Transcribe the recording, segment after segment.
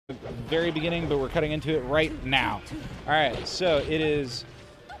very beginning, but we're cutting into it right now. All right, so it is.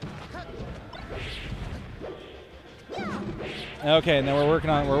 Okay, and then we're working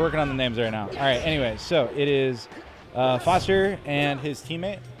on the names right now. All right. Anyway, so it is Foster and his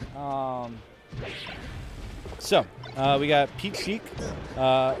teammate. We got Pete Sheik,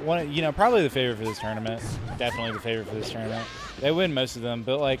 probably the favorite for this tournament. Definitely the favorite for this tournament. They win most of them,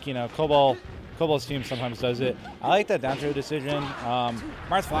 but Cobalt's team sometimes does it. I like that down throw decision.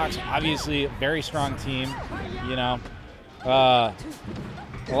 Marth Fox, obviously, a very strong team. A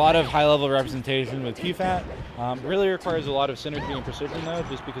lot of high-level representation with PFAT. Really requires a lot of synergy and precision, though,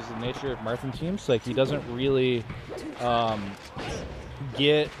 just because of the nature of Marthin teams. Like, he doesn't really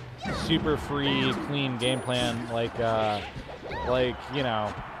get super free, clean game plan like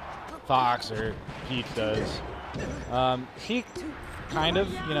Fox or Peach does. Sheik kind of,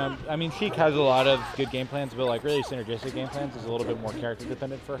 Sheik has a lot of good game plans, but like really synergistic game plans is a little bit more character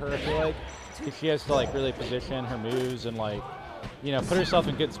dependent for her, I feel like. Because she has to like really position her moves and like, put herself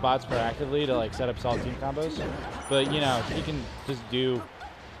in good spots proactively to like set up solid team combos. But, she can just do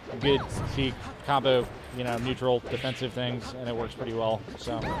good Sheik combo, neutral defensive things, and it works pretty well.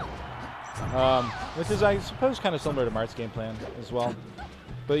 So, which is, I suppose, kind of similar to Mart's game plan as well.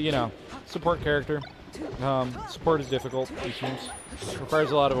 But, support character. Support is difficult for teams.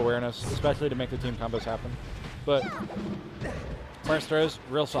 Requires a lot of awareness, especially to make the team combos happen. But Mart's throws,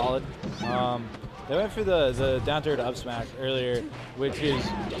 real solid. They went for the down throw to up smash earlier, which is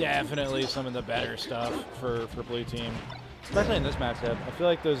definitely some of the better stuff for blue team. Especially in this matchup. I feel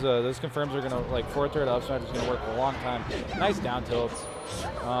like those confirms are gonna, like, forward throw to up smash is gonna work for a long time. Nice down tilts.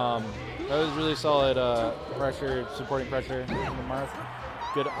 That was really solid pressure, supporting pressure from Marth.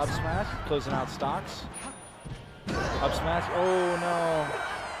 Good up smash, closing out stocks. Up smash, oh no.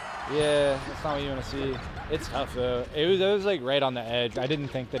 Yeah, that's not what you want to see. It's tough though. It was like right on the edge. I didn't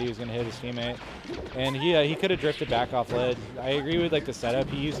think that he was gonna hit his teammate, and he could have drifted back off ledge. I agree with like the setup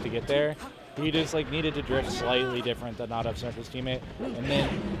he used to get there. He just like needed to drift slightly different than not up smash his teammate. And then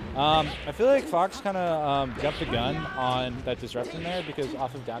I feel like Fox kind of jumped the gun on that disruption there because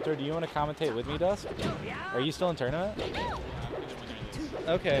off of down throw. Do you want to commentate with me, Dusk? Are you still in tournament?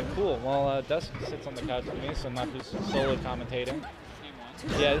 Okay, cool. Well, Dusk sits on the couch with me, so I'm not just solo commentating.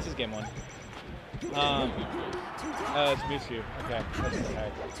 Yeah, this is game one. It's Mushu. Okay, that's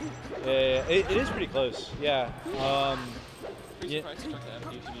okay. It is pretty close. Yeah.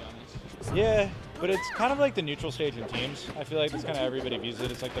 Yeah, but it's kind of like the neutral stage in teams. I feel like that's kind of everybody views it.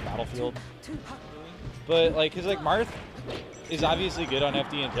 It's like the battlefield. But like, cause like Marth is obviously good on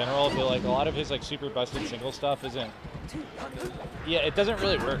FD in general, but like a lot of his like super busted single stuff isn't. Yeah, it doesn't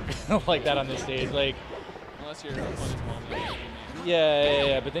really work like that on this stage. Like, unless your opponent's moment.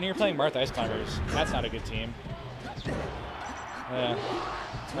 Yeah, but then you're playing Marth Ice Climbers. That's not a good team. Yeah.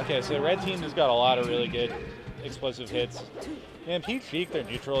 Okay, so the red team has got a lot of really good explosive hits. And Pete Sheik, their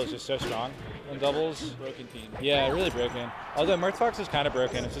neutral, is just so strong in doubles. Broken team. Yeah, really broken. Although Marth Fox is kind of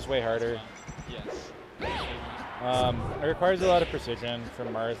broken, it's just way harder. Yes. It requires a lot of precision from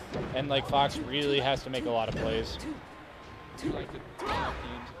Marth, and like Fox really has to make a lot of plays. I like the teams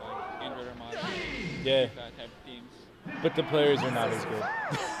like Android or Mod. Yeah. Like that type of teams. But the players are not as good.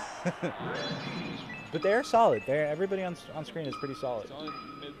 But they're solid. Everybody on screen is pretty solid. Solid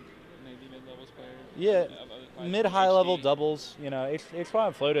maybe mid-levels players. Yeah, mid-high level doubles. H1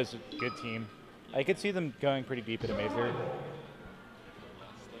 and Float is a good team. I could see them going pretty deep at a major. Yes,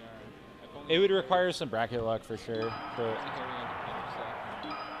 they are. It would require some bracket luck for sure. But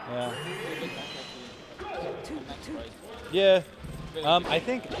yeah. Yeah. I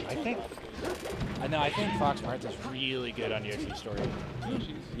think Fox Marth is really good on Yoshi's story.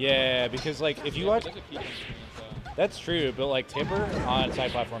 Yeah, because like if you watch, that's true, but like Tipper on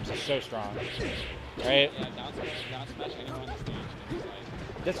side platforms is so strong, right? Yeah, down smash anyone on the stage.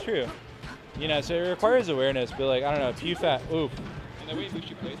 That's true. So it requires awareness, but like I don't know, PewFat, oof. And the way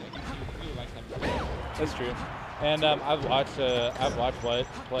Mushi plays, he really likes that. That's true. And I've watched What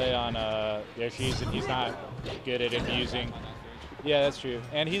play on Yoshi's, and he's not good at abusing. Yeah, that's true.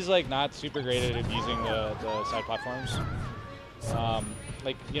 And he's like not super great at abusing the side platforms.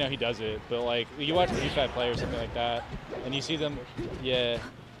 Like, he does it, but like you watch PFAT play or something like that, and you see them, yeah.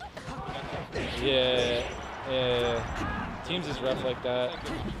 Teams is rough like that.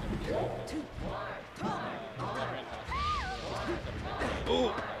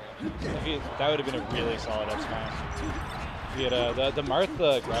 Ooh. That would have been a really solid up smash. If he had the Marth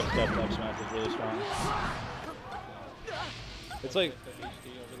grab step up smash is really strong. It's like,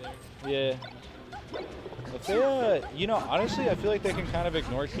 yeah. If they, honestly, I feel like they can kind of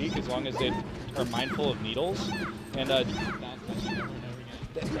ignore Sheik as long as they are mindful of needles. And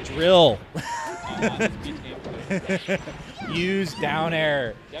Drill. This Peach game too. Use down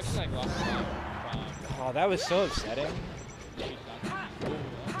air. He actually like lost a lot from Oh, that was so upsetting. Peach down.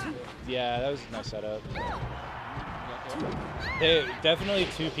 Yeah, that was a nice setup. They, definitely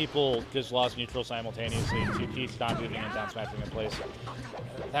two people just lost neutral simultaneously. Two keys not moving and down smashing in place.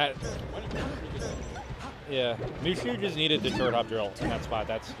 That, yeah, Mushu just needed the short hop drill in that spot.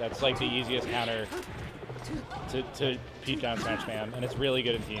 That's like the easiest counter to Peach down smash spam, and it's really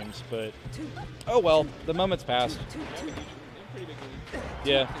good in teams. But oh well, the moment's passed.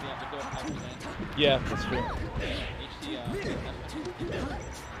 Yeah, yeah, that's true.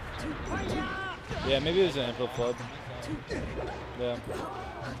 Yeah, maybe it was an input flub. Yeah.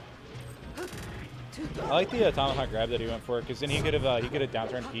 I like the tomahawk grab that he went for, because then he could have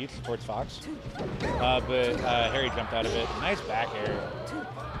downturned Peach towards Fox, but Harry jumped out of it. Nice back air.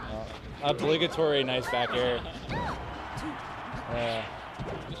 Obligatory nice back air.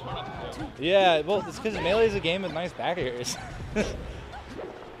 Yeah, well, it's because Melee is a game with nice back airs.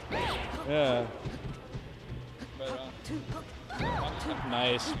 Yeah.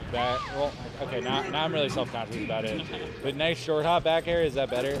 Nice back. Well, okay, now I'm really self-conscious about it. But nice short hop back air, is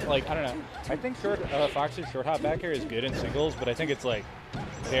that better? Like, I don't know. I think Fox's short hop back air is good in singles, but I think it's like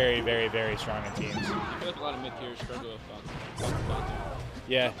very, very, very strong in teams. I feel like a lot of mid-tiers struggle with Fox.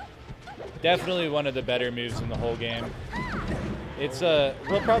 Yeah, definitely one of the better moves in the whole game. It's a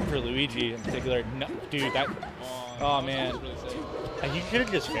real problem for Luigi in particular. No, dude, that. Oh man, he could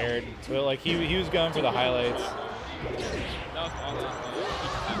have just fared, but like he was going for the highlights.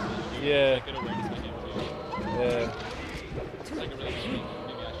 Yeah. Yeah.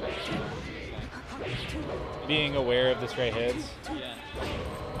 Being aware of the stray hits.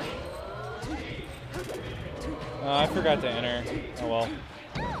 I forgot to enter. Oh well.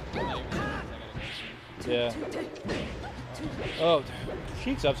 Yeah. Oh,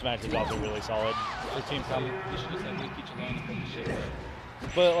 Sheik's up smash is also really solid for team comp.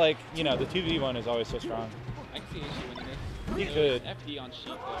 But like, you know, the 2v1 is always so strong. I can see Ishi winning this. He could. FD on Sheik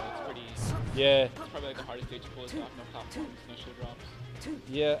though, it's pretty. Yeah. It's probably like the hardest stage to pull this off. No platforms, no shield drops.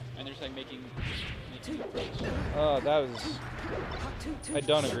 Yeah. And they're just like making the approach. Oh, that was. I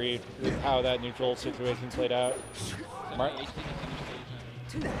don't agree with how that neutral situation played out.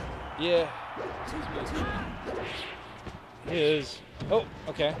 Yeah. He is. Oh,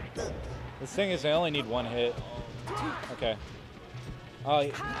 okay. The thing is, I only need one hit. Okay.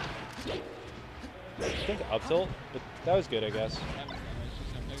 I think up tilt, but that was good, I guess.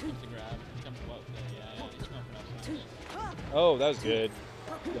 Oh, that was good.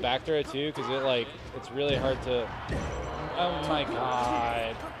 The back throw too, because it's really hard to. Oh my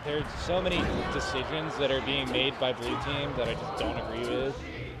god. There's so many decisions that are being made by blue team that I just don't agree with.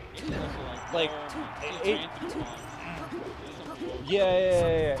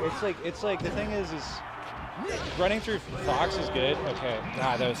 Yeah. It's like the thing is running through Fox is good. Okay,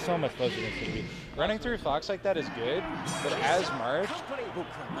 God, that was so much closer than it should be. Running through Fox like that is good, but as March,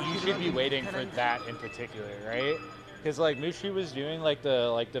 you should be waiting for that in particular, right? Because like Mushi was doing like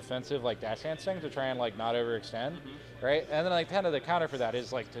the defensive like dash dance thing to try and like not overextend, right? And then like kind of the counter for that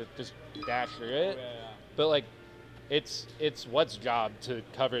is like to just dash through it, but like it's what's job to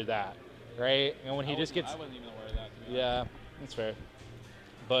cover that, right? And when he just gets, I wasn't even aware of that. Yeah, that's fair.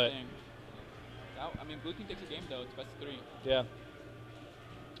 But I mean, blue team takes a game though. It's best of 3. yeah.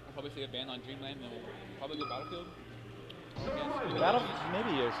 I'll probably see a ban on Dreamland, and we'll probably go Battlefield.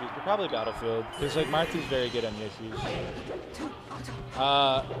 Maybe Yoshi's, but probably Battlefield. Because like Marthy's very good on Yoshi's.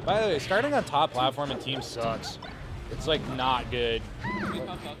 By the way, starting on top platform in team sucks. It's like not good. I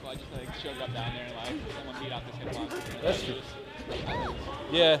just like showed up down there and like someone beat out this hitbox. That's true.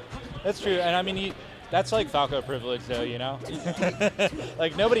 Yeah, that's true. And I mean, that's like Falco privilege though, you know?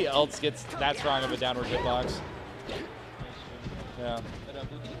 Like nobody else gets that strong of a downward hitbox. Yeah.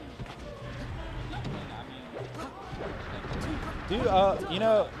 Dude, you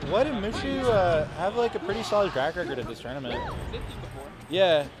know, what did Mushu have like a pretty solid track record at this tournament?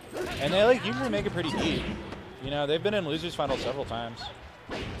 Yeah, and they like usually make it pretty deep. You know, they've been in losers final several times.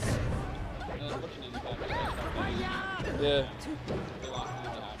 Yeah.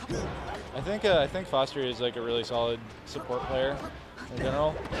 I think Foster is like a really solid support player in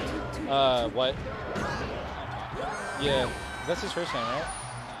general. What? Yeah, that's his first name, right?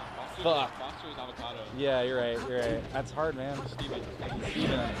 Fuck. Yeah, you're right. That's hard, man.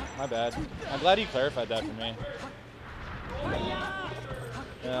 Steven, my bad. I'm glad you clarified that for me.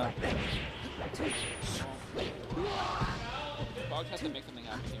 Yeah. Fox has to make something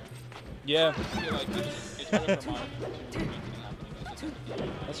happen here. Yeah. I feel like it's harder for Mark to make something happen.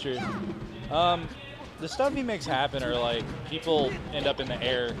 That's true. The stuff he makes happen are like people end up in the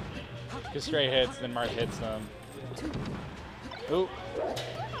air because straight hits, then Marth hits them. Ooh.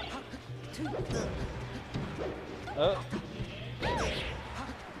 Oh.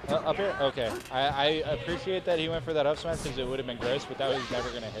 Up here? Okay. I appreciate that he went for that up smash because it would have been gross, but that was never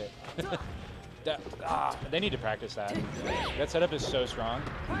going to hit. They need to practice that. That setup is so strong.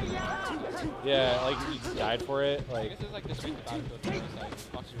 Yeah, like he died for it. I Like. guess it's like this week about it, but it's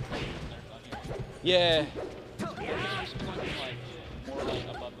like boxer nerfs on here. Yeah. More like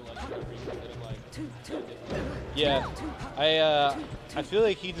above the legendary instead of like. Yeah. I feel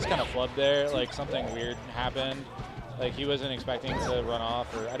like he just kind of flubbed there. Like something weird happened. Like he wasn't expecting to run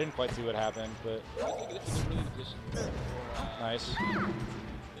off, or I didn't quite see what happened, but. Nice.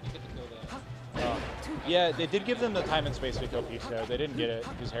 Yeah, they did give them the time and space to kill Peach though. They didn't get it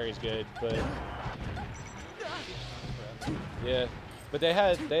because Harry's good, but yeah. But they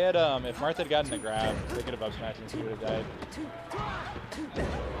had if Marth had gotten the grab, they could have up smashed and she would have died.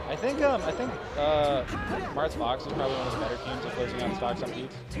 I think Marth Fox is probably one of the better teams at closing out stocks on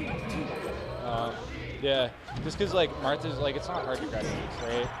Peach. Yeah, just because like Marth is like it's not hard to grab Peach,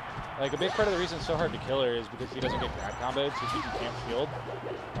 right? Like a big part of the reason it's so hard to kill her is because he doesn't get grab comboed, so she can't shield.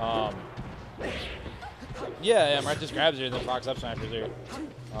 Yeah, Marth just grabs her, and then Fox up smashes her.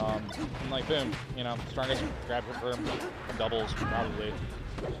 And like boom, you know, strongest grab confirmed from doubles probably.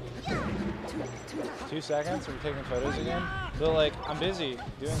 2 seconds. Are we taking photos again? So like, I'm busy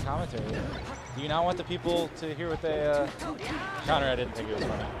doing commentary. Do you not want the people to hear what they? Connor, I didn't think it was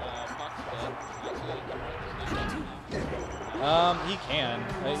funny. He can.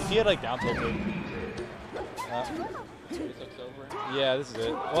 If he had like down tilted. Yeah, this is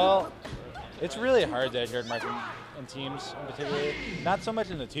it. Well, it's really hard to edge guard Marth in teams in particular. Not so much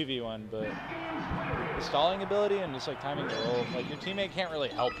in the 2v1, but the stalling ability and just like timing the roll. Like your teammate can't really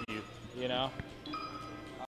help you, you know?